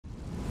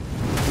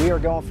are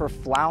going for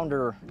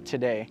flounder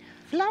today.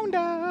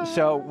 Flounder!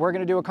 So we're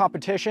gonna do a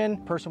competition.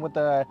 Person with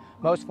the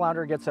most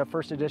flounder gets a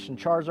first edition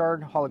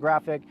Charizard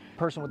holographic.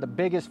 Person with the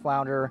biggest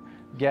flounder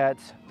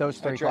gets those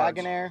 3 cards.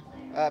 A Dragonair,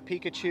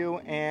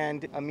 Pikachu,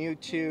 and a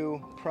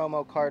Mewtwo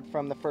promo card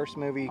from the first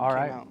movie came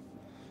out.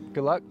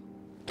 Good luck.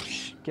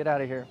 Get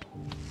out of here.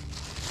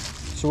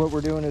 So what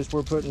we're doing is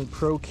we're putting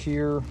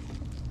Procure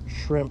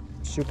shrimp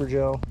super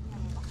gel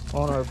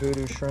on our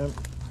voodoo shrimp.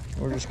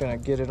 We're just gonna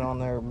get it on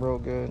there real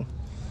good.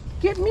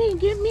 Get me,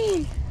 get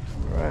me.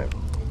 All right.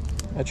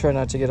 I try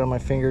not to get on my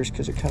fingers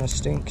because it kind of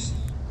stinks,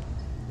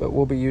 but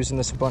we'll be using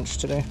this a bunch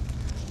today.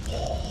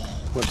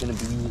 We're gonna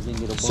be using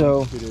it a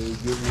bunch today.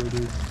 Get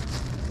ready.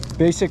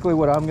 Basically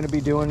what I'm gonna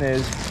be doing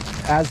is,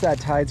 as that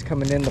tide's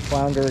coming in, the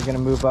flounder are gonna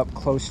move up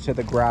close to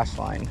the grass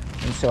line.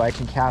 And so I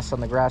can cast on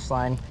the grass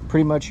line.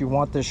 Pretty much you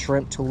want this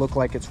shrimp to look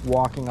like it's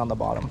walking on the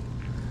bottom.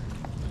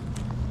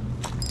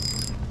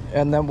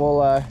 And then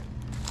we'll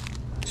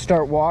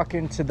start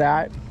walking to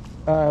that,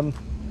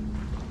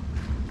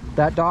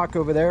 that dock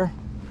over there.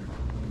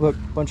 Look,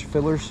 bunch of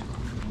fillers.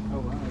 Oh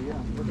wow, yeah.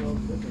 Look at all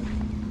the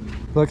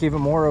fillers. Look, even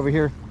more over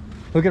here.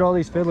 Look at all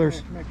these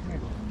fillers. Come here, come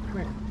here, come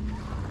here.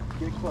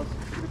 Get it close,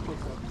 get it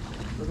close up.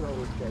 Look at all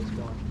those guys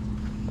going.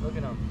 Look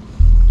at them.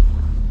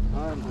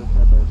 Arms of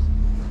peppers.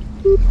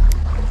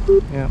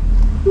 Yeah.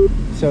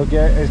 So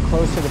get as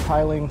close to the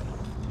piling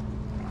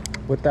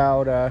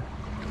without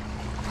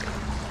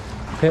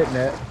hitting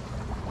it.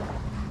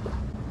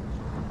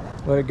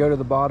 Let it go to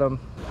the bottom.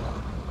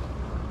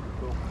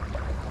 Cool.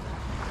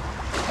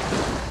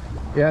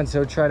 Yeah, and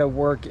so try to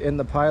work in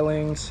the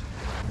pilings.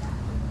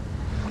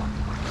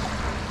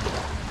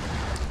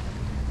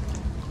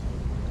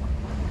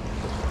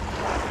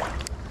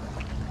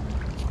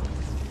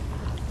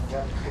 I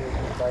got 2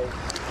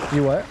 bites.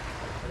 You what?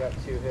 I got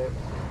 2 hits.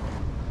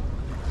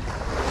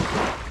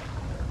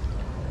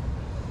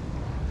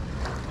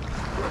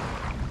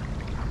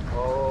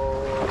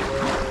 Oh,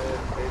 we're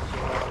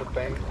fishing on the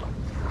bank.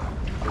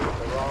 There's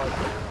a rod.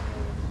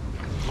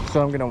 So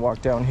I'm gonna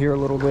walk down here a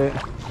little bit.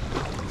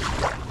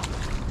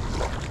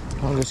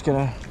 I'm just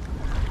gonna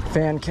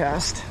fan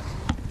cast.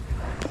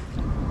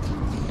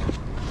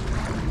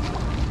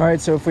 All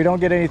right, so if we don't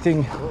get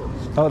anything,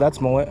 oh,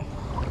 that's mullet.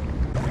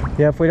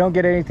 Yeah, if we don't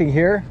get anything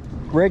here,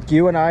 Rick,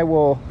 you and I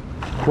will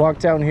walk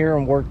down here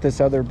and work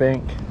this other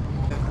bank.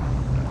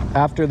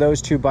 After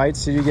those 2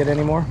 bites, did you get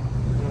any more?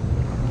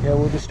 Yeah,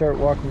 we'll just start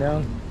walking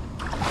down.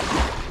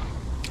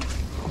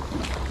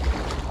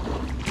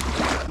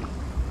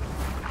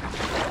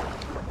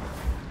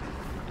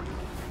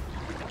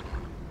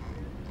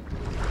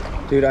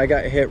 Dude, I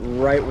got hit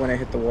right when I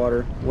hit the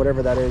water,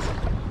 whatever that is.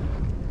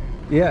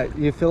 Yeah,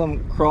 you feel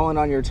them crawling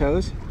on your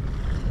toes?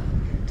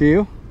 Do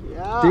you?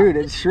 Yeah. Dude,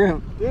 it's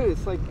shrimp. Dude,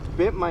 it's like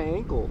bit my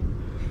ankle.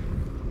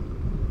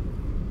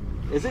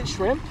 Is it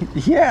shrimp?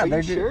 Yeah, Are they're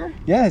you sure?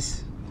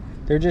 Yes.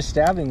 They're just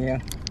stabbing you.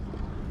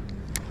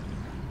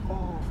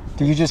 Oh.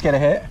 Did you just get a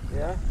hit?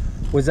 Yeah.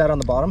 Was that on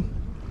the bottom?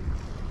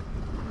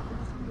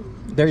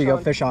 There you go,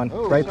 fish on,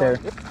 oh, right there.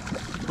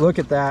 Yep. Look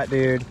at that,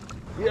 dude.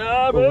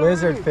 Yeah, A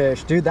lizard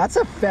fish. Dude, that's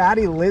a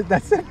fatty lizard.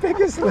 That's the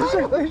biggest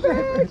lizard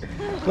fish.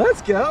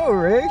 Let's go,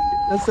 Rick.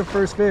 That's the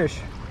first fish.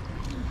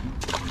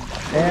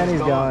 And he's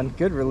gone.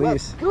 Good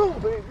release. Let's go,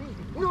 baby.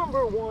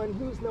 Number 1.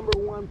 Who's number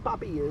 1?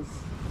 Poppy is.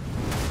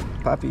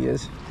 Poppy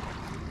is.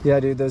 Yeah,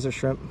 dude, those are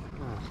shrimp.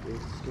 Gosh, dude,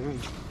 it's scary.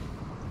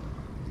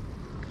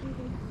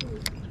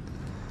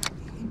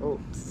 Oh.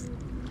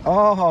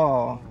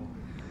 Oh.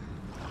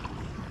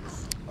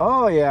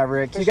 Oh, yeah,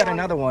 Rick. You got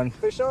another one.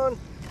 Fish on.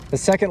 The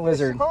second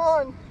lizard. Fish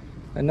on.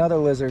 Another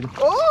lizard.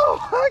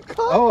 Oh, I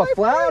caught Oh, my a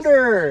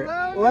flounder. first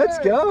flounder. Let's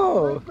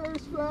go. My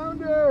first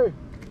flounder.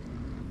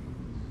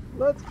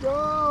 Let's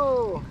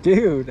go.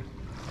 Dude.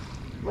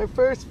 My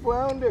first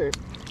flounder.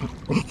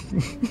 He's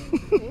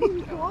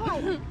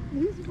gone.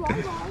 He's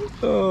bye-bye.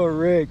 Oh,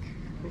 Rick.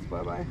 Thanks,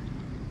 bye-bye.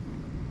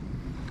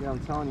 Yeah, I'm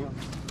telling you.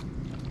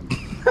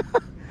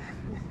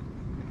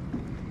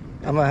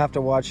 I'm gonna have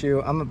to watch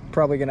you. I'm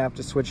probably gonna have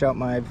to switch out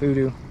my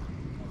voodoo.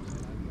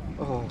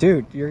 Oh.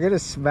 Dude, you're gonna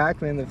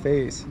smack me in the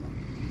face.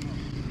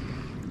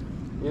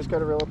 You just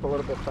gotta reel up a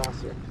little bit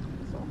faster.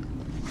 So.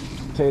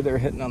 Okay, they're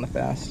hitting on the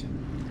fast.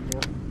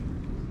 Yep.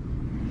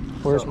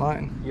 Where's So,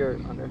 mine? You're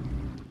under.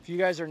 If you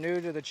guys are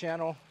new to the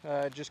channel,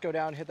 just go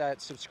down and hit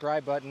that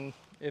subscribe button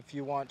if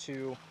you want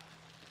to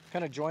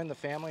kind of join the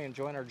family and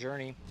join our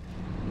journey.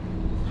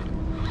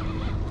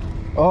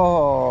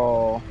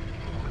 Oh,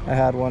 I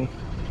had one.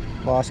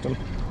 Lost him.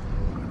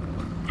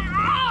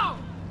 Ow!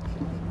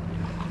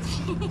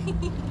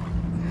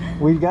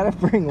 We gotta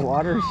bring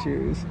water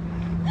shoes.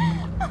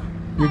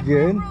 You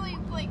good? Really,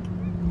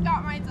 like,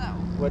 got my toe.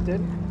 What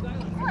did?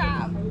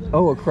 Crab.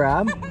 Oh, a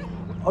crab?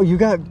 Oh, you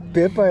got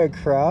bit by a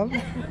crab?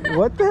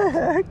 What the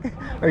heck?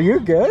 Are you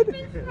good?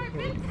 Pinched my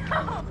big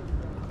toe.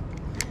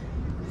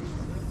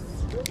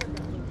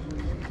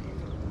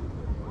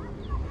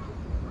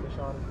 Fish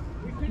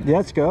on.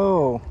 Let's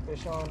go.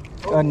 Fish on.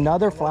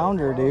 Another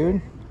flounder,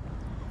 dude.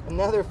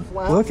 Another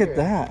flounder. Look at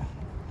that.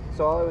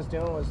 So all I was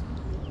doing was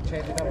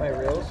changing up my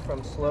reels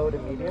from slow to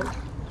medium,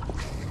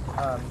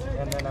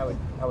 and then I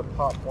would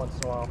pop once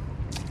in a while.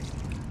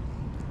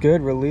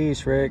 Good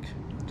release, Rick.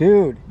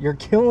 Dude, you're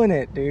killing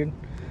it, dude.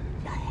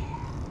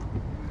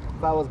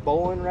 If I was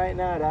bowling right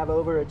now, I'd have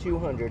over a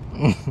 200.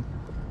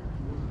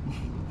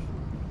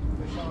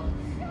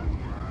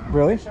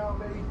 Really?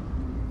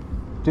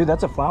 Dude,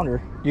 that's a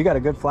flounder. You got a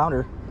good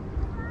flounder.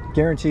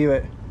 Guarantee you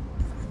it.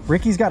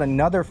 Ricky's got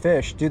another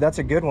fish. Dude, that's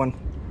a good one.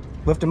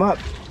 Lift him up.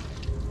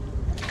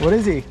 What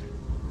is he?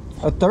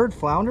 A third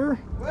flounder?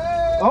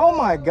 Oh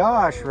my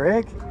gosh,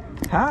 Rick.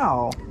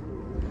 How?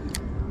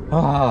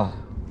 Ah,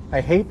 I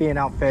hate being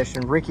outfished,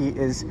 and Ricky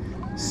is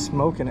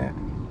smoking it.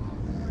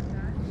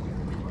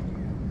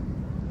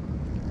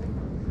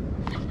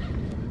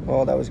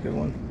 Oh, that was a good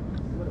one.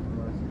 What a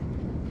blessing.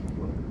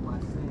 What a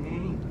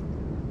blessing.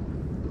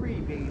 3,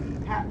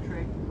 baby. Hat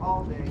trick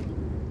all day.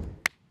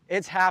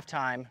 It's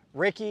halftime.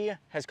 Ricky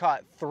has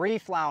caught 3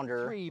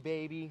 flounder. 3,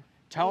 baby.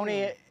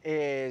 Tony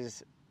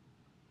is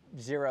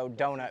 0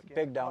 donut,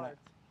 big donut.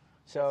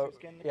 So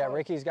yeah,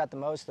 Ricky's got the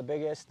most, the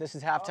biggest. This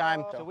is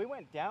halftime. So we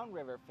went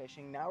downriver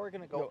fishing. Now we're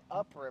gonna go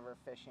upriver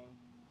fishing.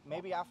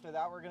 Maybe after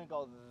that we're gonna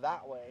go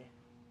that way.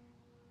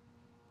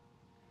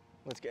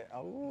 Let's get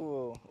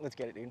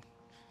it, dude.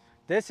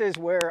 This is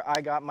where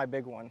I got my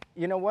big one.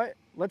 You know what?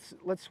 Let's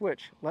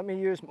switch. Let me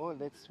use. Oh,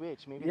 let's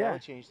switch. Maybe that'll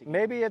change the game.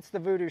 Maybe it's the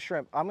voodoo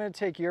shrimp. I'm gonna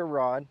take your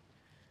rod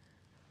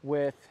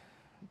with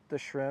the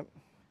shrimp,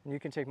 and you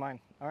can take mine.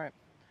 All right.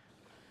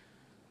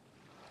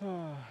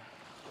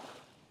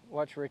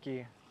 Watch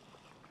Ricky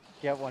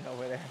get one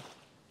over there.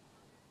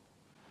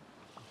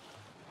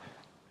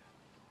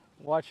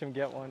 Watch him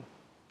get one.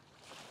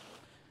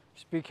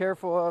 Just be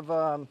careful of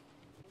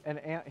an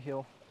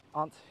anthill.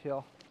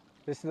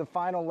 This is the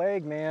final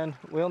leg, man.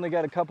 We only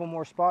got a couple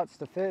more spots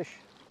to fish.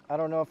 I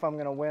don't know if I'm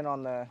gonna win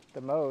on the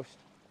most,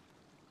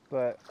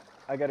 but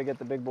I gotta get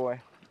the big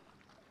boy.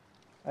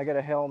 I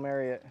gotta Hail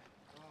Mary it.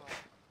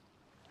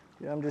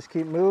 Yeah, I'm just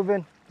keep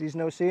moving. These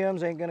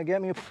no-see-ums ain't gonna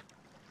get me.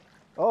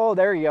 Oh,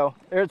 there you go.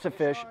 There's a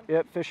fish.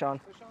 Yep, fish on.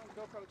 Fish on,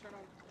 GoPro, turn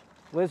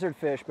on. Lizard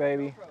fish,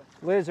 baby.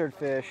 Lizard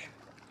fish.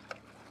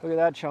 Look at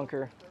that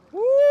chunker.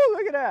 Woo,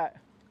 look at that.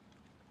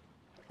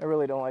 I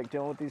really don't like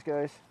dealing with these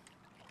guys.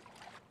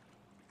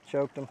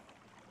 Choked them.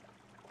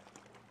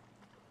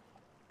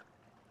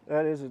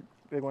 That is a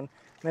big one.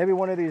 Maybe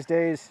one of these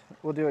days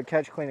we'll do a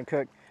catch, clean, and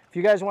cook. If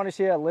you guys want to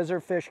see a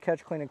lizard fish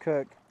catch, clean, and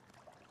cook,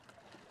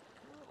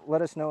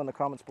 let us know in the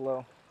comments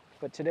below.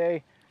 But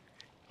today,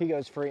 he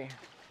goes free.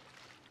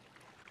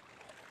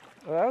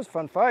 Well, that was a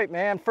fun fight,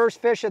 man.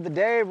 First fish of the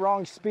day,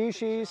 wrong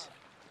species.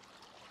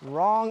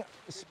 Wrong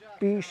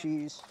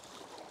species.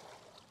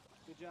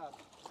 Good job.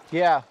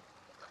 Yeah.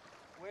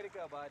 Way to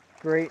go, bud.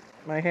 Great.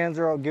 My hands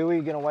are all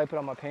gooey. Gonna wipe it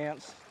on my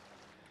pants.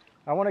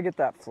 I want to get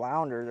that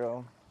flounder,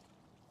 though.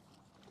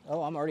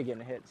 Oh, I'm already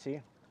getting a hit.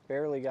 See?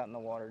 Barely got in the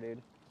water,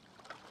 dude.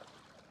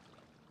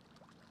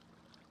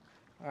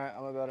 All right,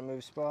 I'm about to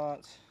move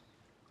spots.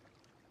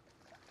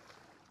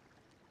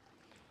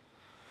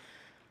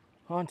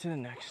 On to the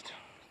next.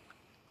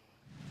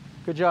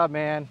 Good job,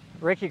 man.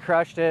 Ricky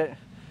crushed it.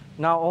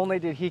 Not only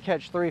did he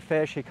catch 3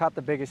 fish, he caught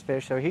the biggest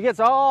fish, so he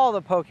gets all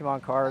the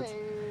Pokemon cards.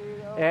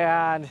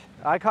 And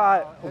I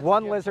caught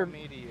one lizard.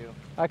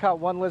 I caught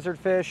 1 lizard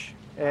fish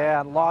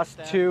and lost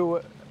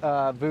 2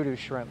 voodoo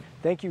shrimp.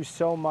 Thank you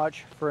so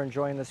much for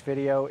enjoying this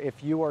video.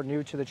 If you are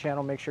new to the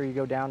channel, make sure you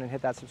go down and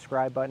hit that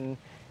subscribe button.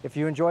 If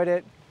you enjoyed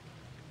it,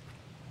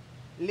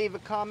 leave a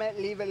comment,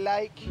 leave a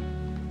like.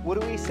 What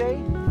do we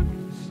say?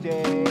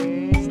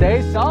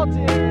 stay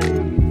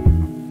salty.